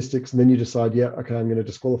statistics and then you decide, yeah, okay, I'm going to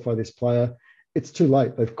disqualify this player. It's too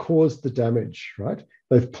late. They've caused the damage, right?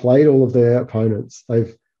 They've played all of their opponents.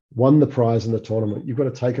 They've won the prize in the tournament. You've got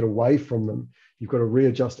to take it away from them. You've got to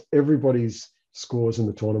readjust everybody's scores in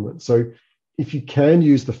the tournament. So if you can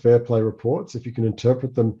use the fair play reports, if you can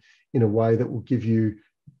interpret them in a way that will give you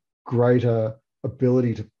greater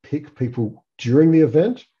ability to pick people during the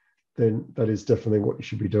event, then that is definitely what you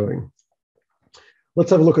should be doing.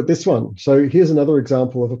 Let's have a look at this one. So here's another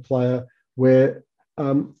example of a player where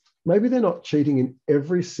maybe they're not cheating in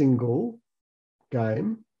every single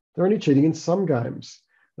game. They're only cheating in some games.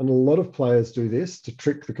 And a lot of players do this to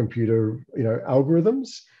trick the computer,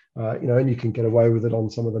 algorithms, and you can get away with it on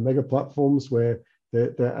some of the mega platforms where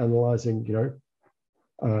they're analyzing,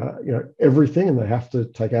 everything, and they have to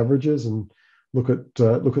take averages and look at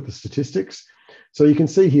the statistics. So you can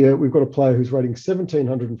see here, we've got a player who's rating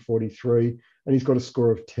 1,743, and he's got a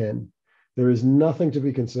score of 10. There is nothing to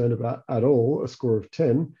be concerned about at all, a score of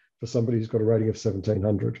 10 for somebody who's got a rating of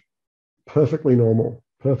 1,700. Perfectly normal,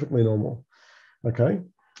 perfectly normal. Okay,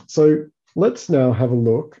 so let's now have a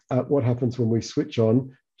look at what happens when we switch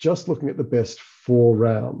on, just looking at the best 4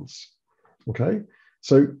 rounds. Okay,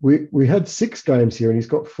 so we had 6 games here and he's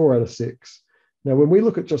got 4 out of 6. Now, when we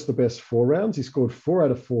look at just the best 4 rounds, he scored 4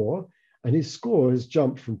 out of 4 and his score has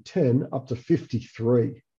jumped from 10 up to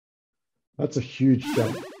 53. That's a huge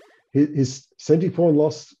jump. His centipawn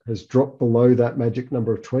loss has dropped below that magic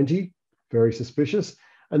number of 20, very suspicious,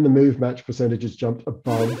 and the move match percentage has jumped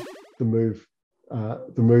above the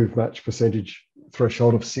move match percentage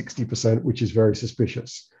threshold of 60%, which is very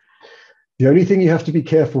suspicious. The only thing you have to be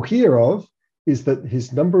careful here of is that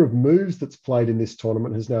his number of moves that's played in this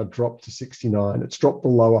tournament has now dropped to 69. It's dropped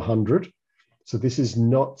below 100. So this is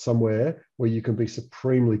not somewhere where you can be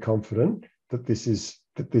supremely confident that this is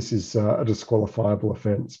a disqualifiable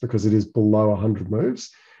offence, because it is below 100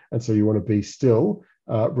 moves. And so you want to be still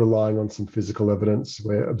relying on some physical evidence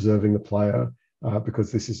where observing the player,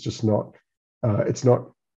 because this is just not, it's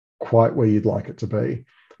not quite where you'd like it to be.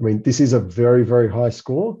 I mean, this is a very, very high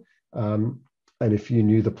score. And if you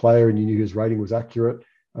knew the player and you knew his rating was accurate,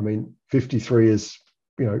 I mean, 53 is,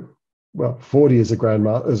 40 is a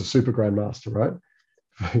super grandmaster,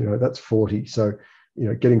 right? That's 40. So,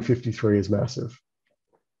 getting 53 is massive.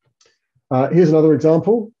 Here's another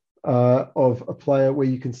example of a player where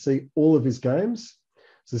you can see all of his games.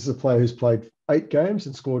 So this is a player who's played 8 games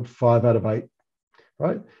and scored 5 out of 8,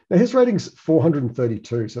 right? Now his rating's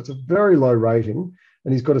 432, so it's a very low rating,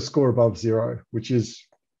 and he's got a score above 0, which is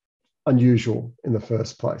unusual in the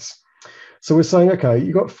first place. So we're saying, okay,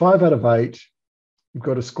 you got 5 out of 8, you've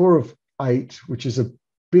got a score of 8, which is a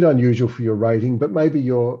bit unusual for your rating, but maybe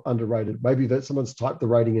you're underrated. Maybe that someone's typed the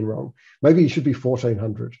rating in wrong. Maybe you should be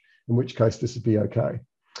 1,400, in which case this would be okay,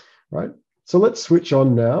 right? So let's switch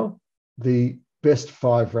on now the best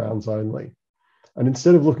 5 rounds only. And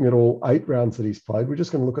instead of looking at all 8 rounds that he's played, we're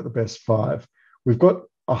just going to look at the best 5. We've got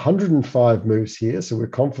 105 moves here, so we're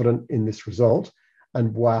confident in this result.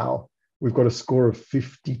 And wow, we've got a score of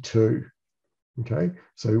 52. Okay,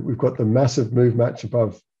 so we've got the massive move match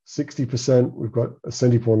above 60%. We've got a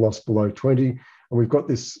centipawn loss below 20, And we've got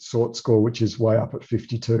this sort score, which is way up at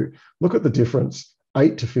 52. Look at the difference,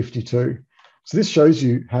 8 to 52. So this shows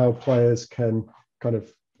you how players can kind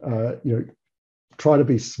of, try to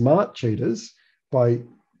be smart cheaters by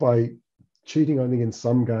cheating only in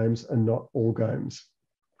some games and not all games.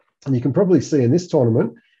 And you can probably see in this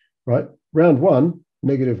tournament, right, round one,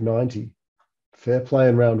 -90. Fair play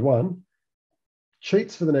in round one,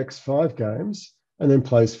 cheats for the next 5 games, and then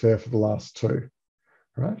plays fair for the last 2,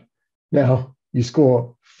 right? Now, you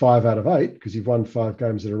score 5 out of 8 because you've won 5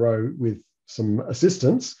 games in a row with some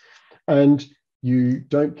assistance, and you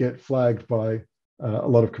don't get flagged by a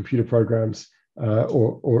lot of computer programs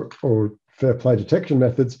or fair play detection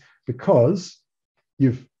methods because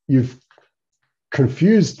you've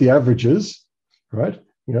confused the averages, right?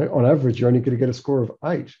 On average, you're only going to get a score of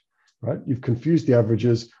 8, right? You've confused the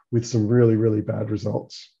averages with some really, really bad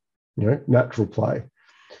results, natural play.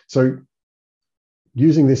 So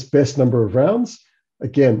using this best number of rounds,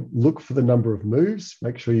 again, look for the number of moves.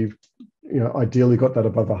 Make sure you've, ideally got that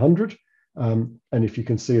above 100. And if you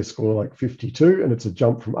can see a score like 52 and it's a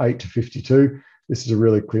jump from 8 to 52, this is a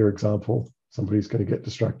really clear example. Somebody's going to get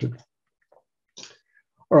distracted.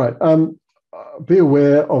 All right. Be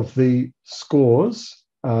aware of the scores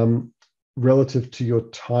relative to your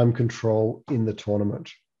time control in the tournament.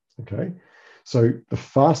 Okay. So the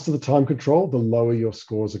faster the time control, the lower your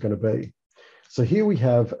scores are going to be. So here we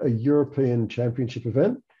have a European Championship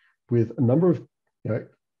event with a number of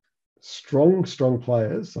strong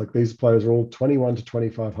players. Like these players are all 21 to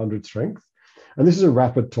 2500 strength. And this is a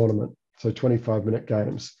rapid tournament, so 25-minute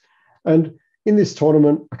games. And in this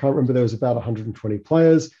tournament, I can't remember, there was about 120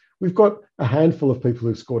 players. We've got a handful of people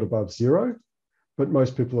who've scored above 0, but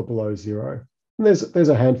most people are below 0. And there's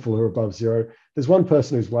a handful who are above 0. There's one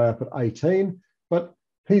person who's way up at 18, but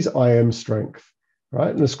he's IM strength,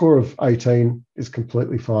 right? And a score of 18 is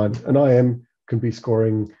completely fine. And IM can be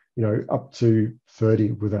scoring, up to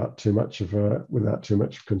 30 without too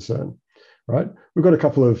much concern, right? We've got a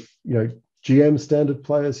couple of, GM standard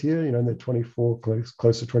players here, and they're 24,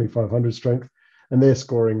 close to 2500 strength, and they're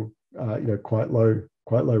scoring, quite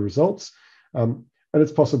low results. And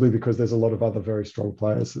it's possibly because there's a lot of other very strong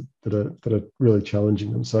players that are really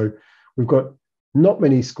challenging them. So we've got not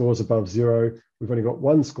many scores above 0. We've only got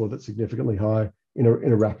one score that's significantly high in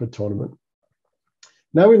a rapid tournament.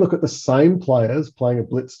 Now we look at the same players playing a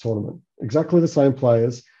blitz tournament, exactly the same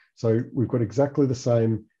players. So we've got exactly the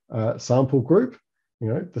same sample group,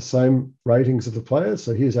 the same ratings of the players.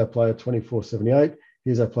 So here's our player 2478.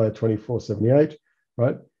 Here's our player 2478,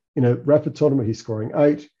 right? In a rapid tournament, he's scoring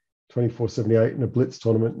 8, 2478. In a blitz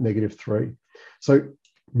tournament, -3. So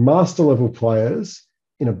master level players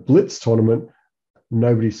in a blitz tournament,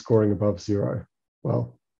 nobody's scoring above 0.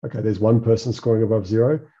 Well, okay, there's one person scoring above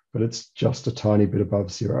 0, but it's just a tiny bit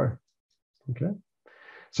above 0. Okay,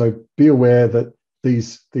 so be aware that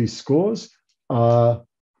these scores are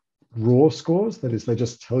raw scores. That is, they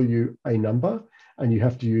just tell you a number, and you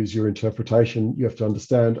have to use your interpretation. You have to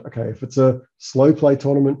understand, okay, if it's a slow play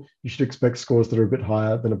tournament, you should expect scores that are a bit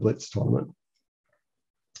higher than a blitz tournament.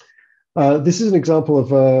 This is an example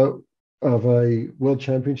of a World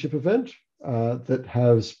Championship event that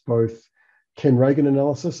has both Ken Reagan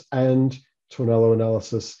analysis and Tornelo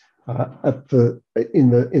analysis in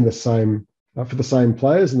the same for the same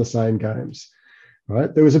players in the same games.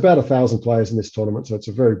 Right, there was about 1,000 players in this tournament, so it's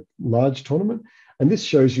a very large tournament. And this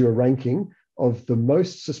shows you a ranking of the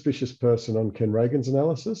most suspicious person on Ken Reagan's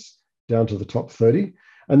analysis down to the top 30,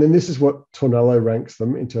 and then this is what Tornelo ranks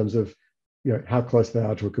them in terms of how close they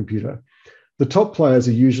are to a computer. The top players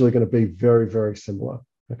are usually going to be very, very similar.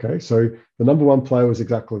 Okay, so the number 1 player was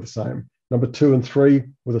exactly the same. Number 2 and 3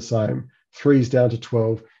 were the same. 3's down to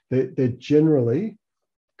 12. They're generally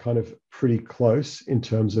kind of pretty close in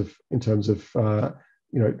terms of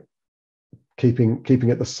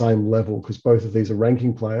keeping at the same level, because both of these are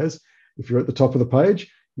ranking players. If you're at the top of the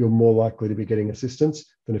page, you're more likely to be getting assistance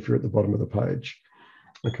than if you're at the bottom of the page.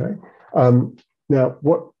 Okay. Now,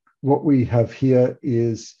 what we have here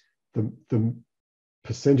is the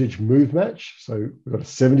percentage move match. So we've got a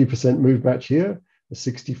 70% move match here, a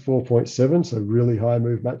 64.7, so really high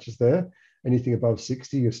move matches there. Anything above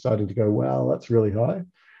 60, you're starting to go, wow, that's really high.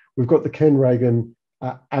 We've got the Ken Reagan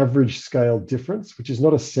average scale difference, which is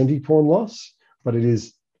not a centipawn loss, but it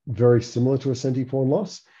is very similar to a centipawn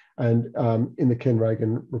loss. And in the Ken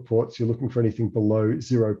Reagan reports, you're looking for anything below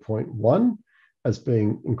 0.1 as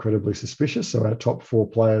being incredibly suspicious. So our top 4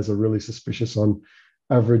 players are really suspicious on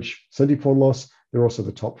average centipawn loss. They're also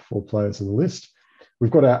the top 4 players on the list.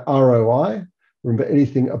 We've got our ROI. Remember,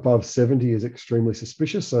 anything above 70 is extremely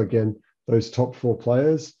suspicious. So again, those top 4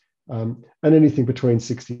 players And anything between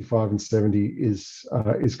 65 and 70 is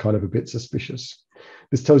kind of a bit suspicious.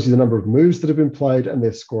 This tells you the number of moves that have been played and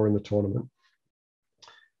their score in the tournament.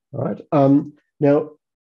 All right. Now,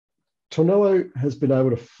 Tornelo has been able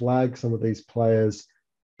to flag some of these players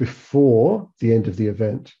before the end of the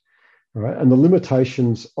event. All right. And the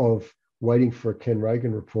limitations of waiting for a Ken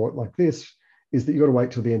Reagan report like this is that you've got to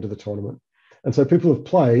wait till the end of the tournament. And so people have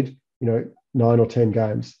played, 9 or 10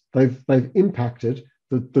 games. They've impacted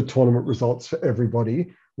the tournament results for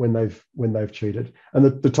everybody when they've cheated.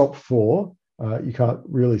 And the top four, you can't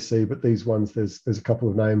really see, but these ones, there's a couple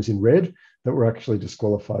of names in red that were actually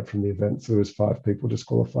disqualified from the event. So there was 5 people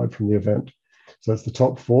disqualified from the event. So it's the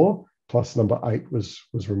top 4 plus number 8 was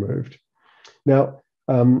removed. Now,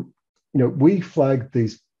 we flagged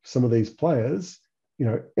some of these players,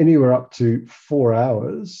 anywhere up to 4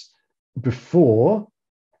 hours before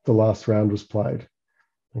the last round was played.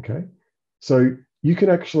 Okay, so you can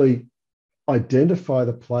actually identify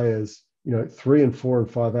the players, 3 and 4 and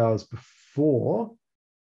 5 hours before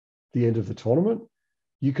the end of the tournament.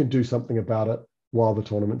 You can do something about it while the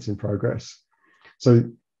tournament's in progress. So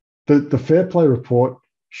the fair play report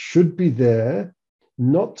should be there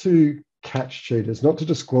not to catch cheaters, not to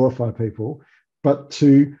disqualify people, but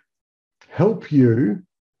to help you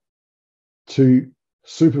to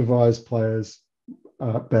supervise players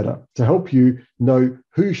better, to help you know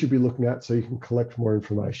who you should be looking at so you can collect more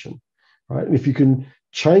information, right? And if you can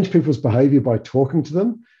change people's behavior by talking to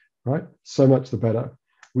them, right, so much the better.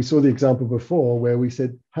 We saw the example before where we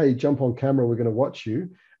said, hey, jump on camera, we're going to watch you.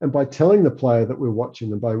 And by telling the player that we're watching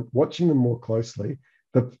them, by watching them more closely,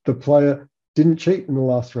 the player didn't cheat in the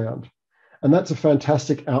last round. And that's a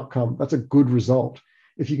fantastic outcome. That's a good result.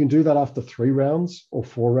 If you can do that after 3 rounds or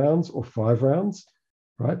 4 rounds or 5 rounds,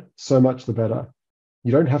 right, so much the better.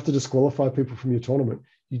 You don't have to disqualify people from your tournament.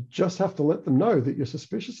 You just have to let them know that you're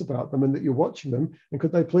suspicious about them and that you're watching them, and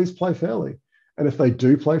could they please play fairly? And if they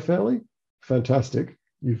do play fairly, fantastic.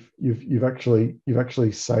 You've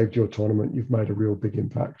actually saved your tournament. You've made a real big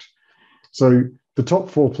impact. So the top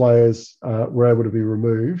 4 players were able to be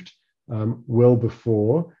removed well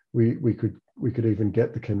before we could even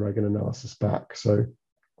get the Ken Reagan analysis back. So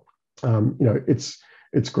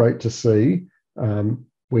it's great to see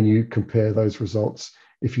when you compare those results.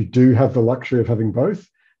 If you do have the luxury of having both,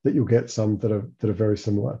 that you'll get some that are very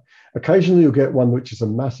similar. Occasionally you'll get one which is a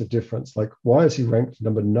massive difference, like why is he ranked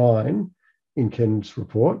number 9 in Ken's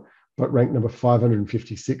report, but ranked number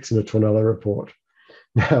 556 in a Tornelo report?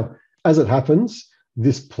 Now, as it happens,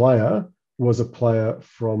 this player was a player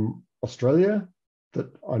from Australia that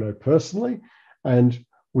I know personally, and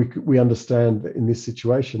we understand that in this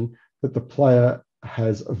situation that the player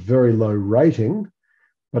has a very low rating,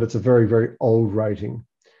 but it's a very, very old rating.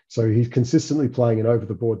 So he's consistently playing in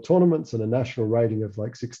over-the-board tournaments and a national rating of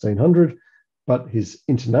like 1,600, but his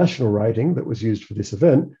international rating that was used for this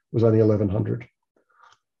event was only 1,100.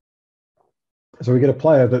 So we get a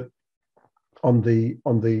player that on the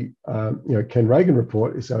Ken Reagan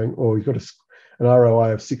report is saying, oh, you've got an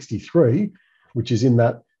ROI of 63, which is in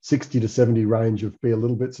that 60 to 70 range of be a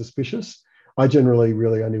little bit suspicious. I generally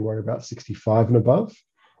really only worry about 65 and above.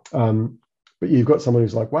 But you've got someone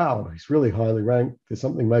who's like, wow, he's really highly ranked. There's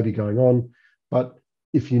something maybe going on. But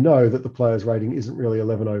if you know that the player's rating isn't really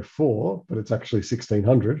 1104, but it's actually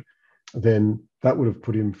 1,600, then that would have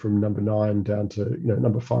put him from number 9 down to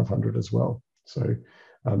number 500 as well. So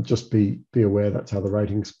just be aware that's how the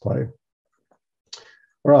ratings play.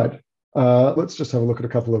 All right, let's just have a look at a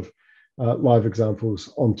couple of live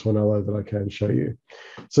examples on Tornelo that I can show you.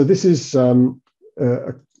 So this is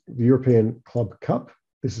the European Club Cup.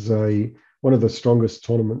 This is one of the strongest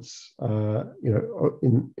tournaments,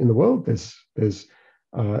 in the world. There's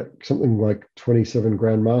something like 27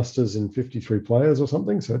 grandmasters and 53 players or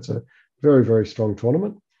something. So it's a very, very strong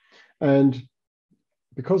tournament. And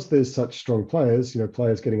because there's such strong players,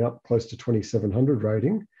 players getting up close to 2,700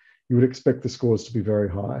 rating, you would expect the scores to be very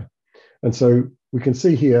high. And so we can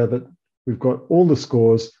see here that we've got all the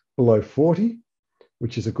scores below 40,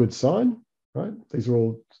 which is a good sign, right? These are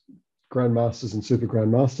all grandmasters and super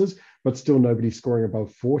grandmasters, but still nobody scoring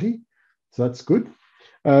above 40. So that's good.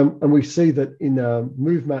 And we see that in a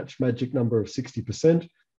move match magic number of 60%,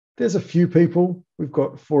 there's a few people. We've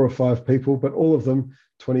got 4 or 5 people, but all of them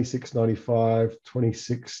 26.95,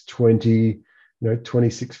 26.20,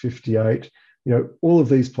 26.58. All of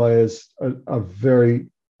these players are very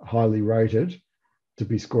highly rated to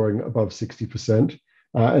be scoring above 60%.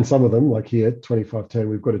 And some of them, like here, 25.10,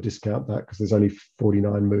 we've got to discount that because there's only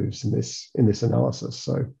 49 moves in this analysis.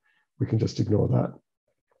 So we can just ignore that.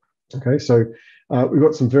 Okay, so we've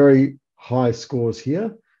got some very high scores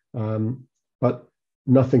here, but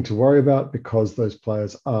nothing to worry about because those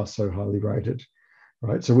players are so highly rated,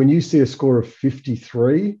 right? So when you see a score of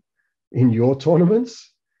 53 in your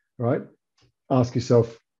tournaments, right, ask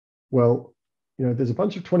yourself, well, there's a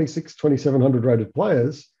bunch of 26, 2700 rated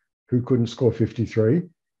players who couldn't score 53.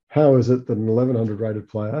 How is it that an 1100 rated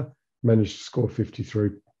player managed to score 53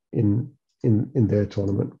 in their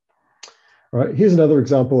tournament? All right, here's another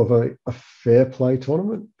example of a fair play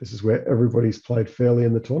tournament. This is where everybody's played fairly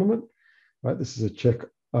in the tournament. Right, this is a Czech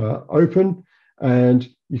Open, and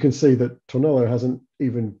you can see that Tornelo hasn't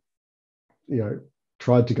even,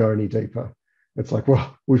 tried to go any deeper. It's like,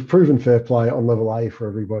 well, we've proven fair play on level A for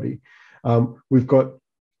everybody. We've got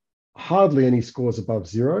hardly any scores above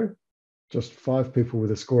 0, just 5 people with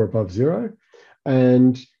a score above 0,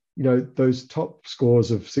 and those top scores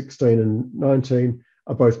of 16 and 19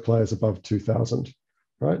 are both players above 2,000,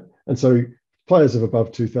 right? And so players of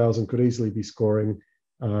above 2,000 could easily be scoring,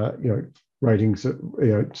 ratings,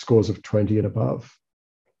 scores of 20 and above.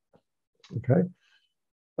 Okay.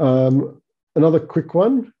 Another quick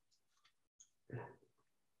one.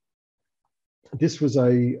 This was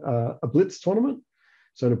a Blitz tournament.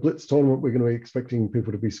 So in a Blitz tournament, we're going to be expecting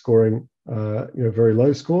people to be scoring, very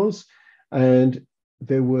low scores. And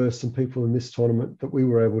there were some people in this tournament that we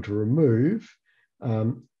were able to remove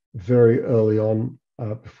very early on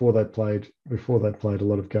before they played a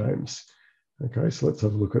lot of games. Okay, so let's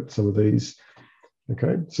have a look at some of these.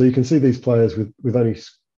 Okay, so you can see these players with only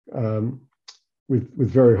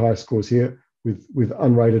with very high scores here, with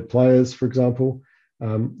unrated players, for example.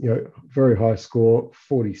 Very high score,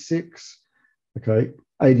 46. Okay,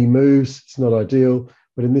 80 moves. It's not ideal,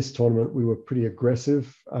 but in this tournament we were pretty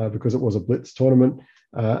aggressive because it was a Blitz tournament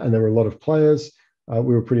and there were a lot of players.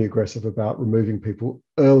 We were pretty aggressive about removing people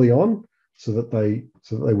early on so that they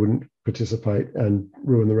wouldn't participate and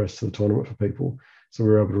ruin the rest of the tournament for people. So we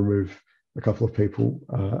were able to remove a couple of people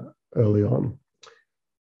early on.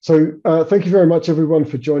 So thank you very much, everyone,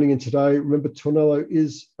 for joining in today. Remember, Tornelo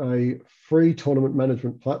is a free tournament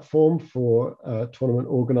management platform for tournament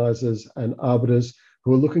organisers and arbiters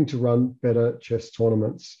who are looking to run better chess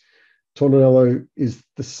tournaments. Tornelo is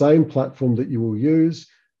the same platform that you will use,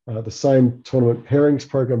 the same tournament pairings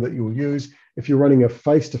program that you will use if you're running a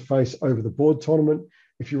face-to-face over-the-board tournament,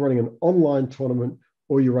 if you're running an online tournament,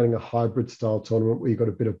 or you're running a hybrid style tournament where you've got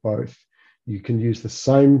a bit of both. You can use the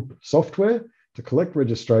same software to collect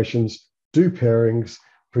registrations, do pairings,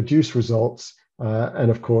 produce results,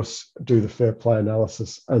 and of course, do the fair play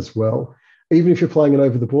analysis as well. Even if you're playing an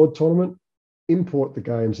over-the-board tournament, import the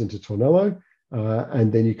games into Tornelo,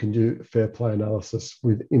 and then you can do fair play analysis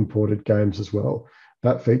with imported games as well.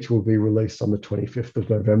 That feature will be released on the 25th of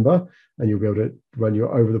November, and you'll be able to run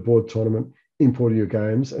your over-the-board tournament, import your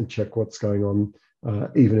games, and check what's going on,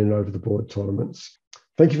 even in over-the-board tournaments.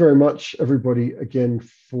 Thank you very much, everybody, again,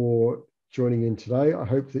 for joining in today. I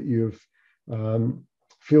hope that you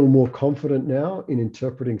feel more confident now in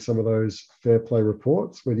interpreting some of those fair play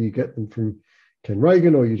reports, whether you get them from Ken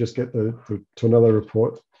Reagan or you just get the Tornelo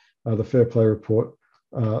report, the fair play report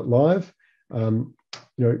live.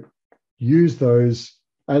 Use those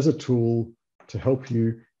as a tool to help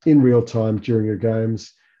you in real time during your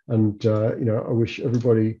games. And, I wish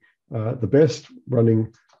everybody the best,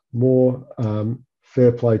 running more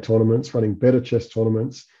fair play tournaments, running better chess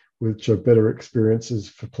tournaments, which are better experiences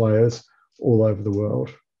for players all over the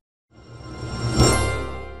world.